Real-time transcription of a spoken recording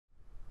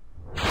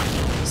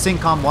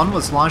Syncom 1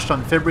 was launched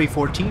on February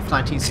 14,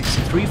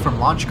 1963 from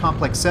Launch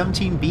Complex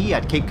 17B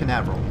at Cape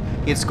Canaveral.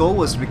 Its goal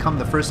was to become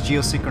the first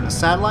geosynchronous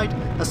satellite,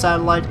 a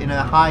satellite in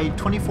a high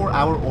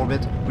 24-hour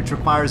orbit which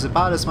requires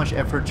about as much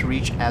effort to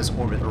reach as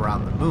orbit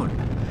around the Moon.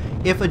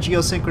 If a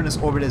geosynchronous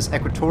orbit is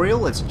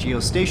equatorial, it's a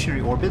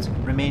geostationary orbit,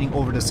 remaining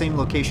over the same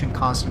location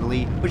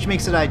constantly, which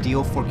makes it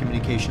ideal for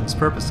communications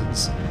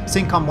purposes.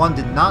 Syncom 1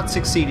 did not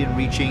succeed in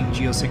reaching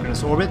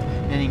geosynchronous orbit,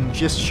 ending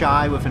just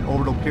shy with an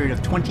orbital period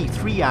of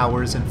 23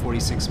 hours and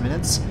 46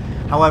 minutes.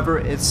 However,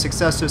 its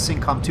successor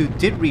Syncom 2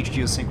 did reach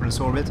geosynchronous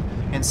orbit,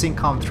 and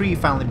Syncom 3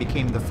 finally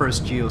became the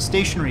first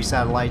geostationary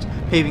satellite,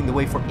 paving the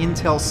way for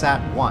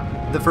Intelsat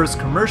 1, the first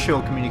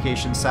commercial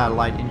communications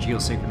satellite in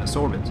geosynchronous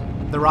orbit.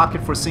 The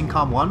rocket for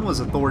Syncom 1 was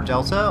a Thor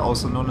Delta,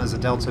 also known as a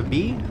Delta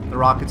B. The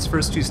rocket's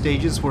first two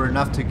stages were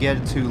enough to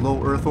get to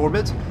low Earth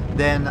orbit,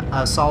 then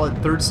a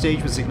solid third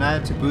stage was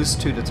ignited to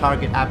boost to the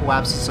target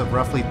apoapsis of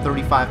roughly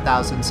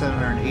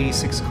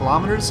 35,786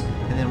 kilometers,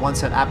 and then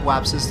once at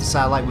apoapsis, the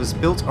satellite was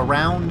built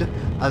around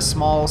a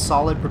small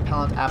solid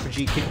propellant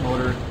apogee kick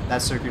motor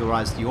that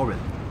circularized the orbit.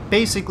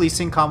 Basically,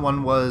 Syncom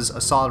 1 was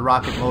a solid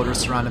rocket motor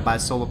surrounded by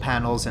solar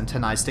panels,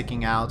 antennae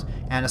sticking out,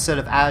 and a set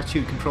of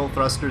attitude control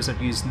thrusters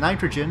that used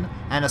nitrogen,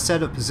 and a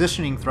set of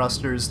positioning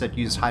thrusters that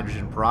used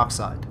hydrogen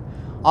peroxide.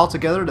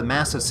 Altogether, the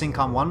mass of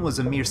Syncom 1 was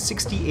a mere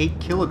 68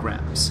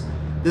 kilograms.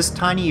 This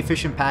tiny,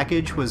 efficient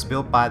package was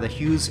built by the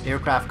Hughes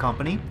Aircraft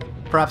Company.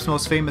 Perhaps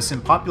most famous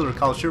in popular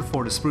culture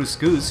for the Spruce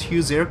Goose,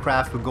 Hughes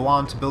Aircraft would go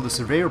on to build the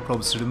Surveyor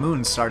probes to the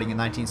Moon starting in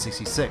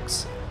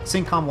 1966.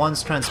 Syncom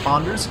 1's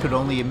transponders could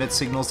only emit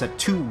signals at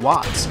 2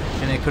 watts,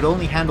 and it could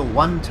only handle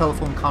one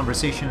telephone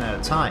conversation at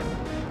a time.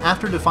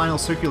 After the final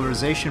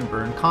circularization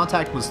burn,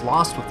 contact was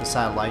lost with the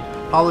satellite,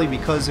 probably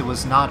because it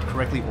was not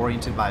correctly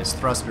oriented by its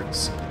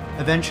thrusters.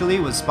 Eventually,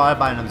 it was spotted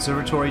by an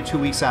observatory 2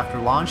 weeks after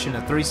launch in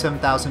a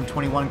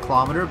 37,021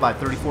 km by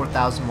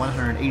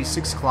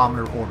 34,186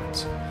 km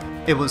orbit.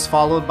 It was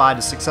followed by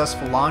the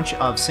successful launch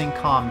of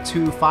Syncom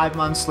 2 5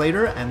 months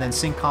later, and then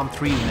Syncom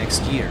 3 the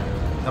next year.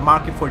 The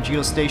market for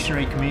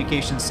geostationary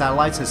communications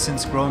satellites has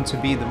since grown to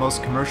be the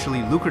most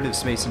commercially lucrative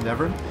space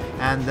endeavor,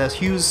 and the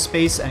Hughes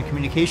Space and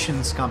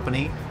Communications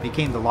Company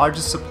became the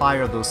largest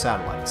supplier of those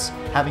satellites,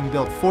 having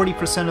built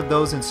 40% of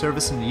those in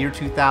service in the year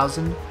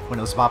 2000 when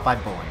it was bought by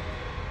Boeing.